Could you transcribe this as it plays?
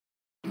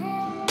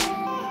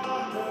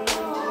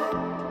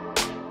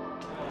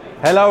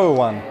Hello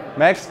everyone,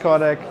 Max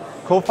Kordek,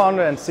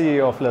 co-founder and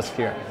CEO of Lisk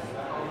here.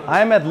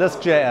 I'm at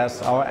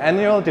Lisk.js, our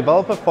annual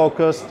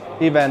developer-focused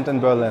event in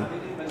Berlin.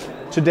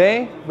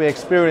 Today we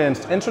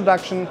experienced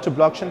introduction to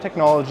blockchain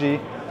technology,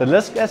 the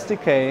Lisk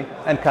SDK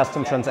and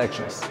custom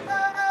transactions.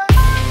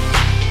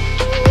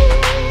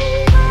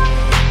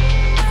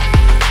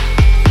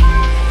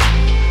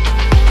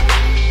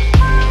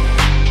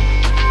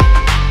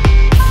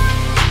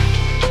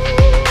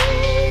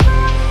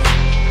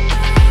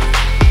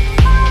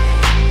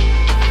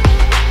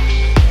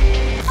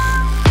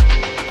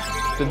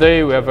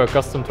 Today we have a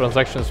custom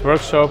transactions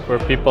workshop where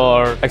people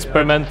are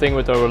experimenting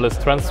with our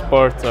Lisk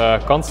transport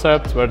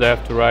concept, where they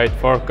have to write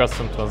 4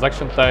 custom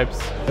transaction types.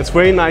 It's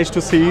very nice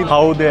to see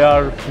how they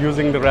are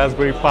using the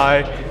Raspberry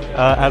Pi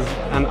as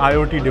an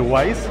IoT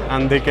device,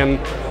 and they can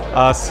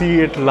see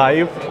it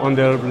live on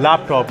their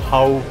laptop,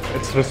 how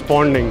it's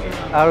responding.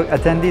 Our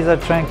attendees are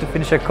trying to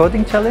finish a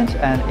coding challenge,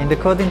 and in the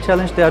coding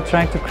challenge they are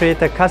trying to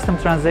create a custom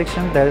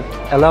transaction that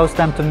allows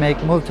them to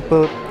make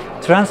multiple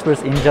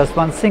transfers in just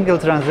one single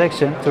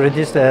transaction to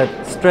reduce the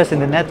stress in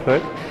the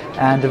network,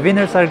 and the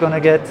winners are going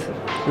to get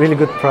really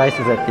good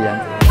prizes at the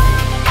end.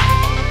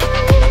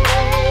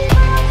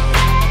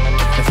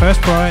 The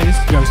first prize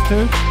goes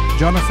to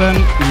Jonathan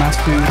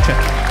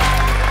Mastuchek.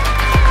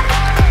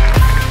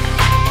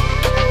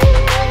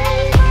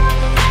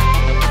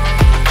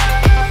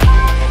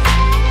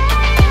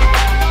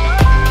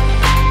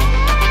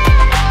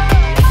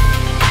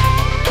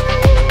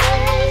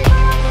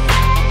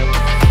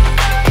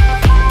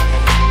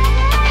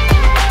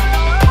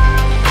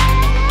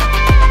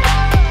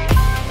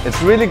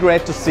 It's really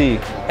great to see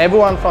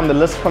everyone from the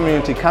Lisk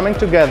community coming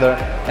together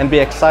and be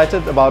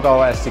excited about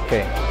our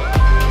SDK.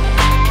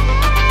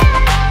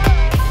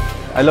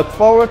 I look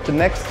forward to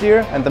next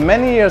year and the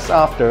many years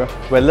after,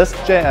 where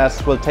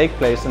Lisk.js will take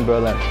place in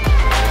Berlin.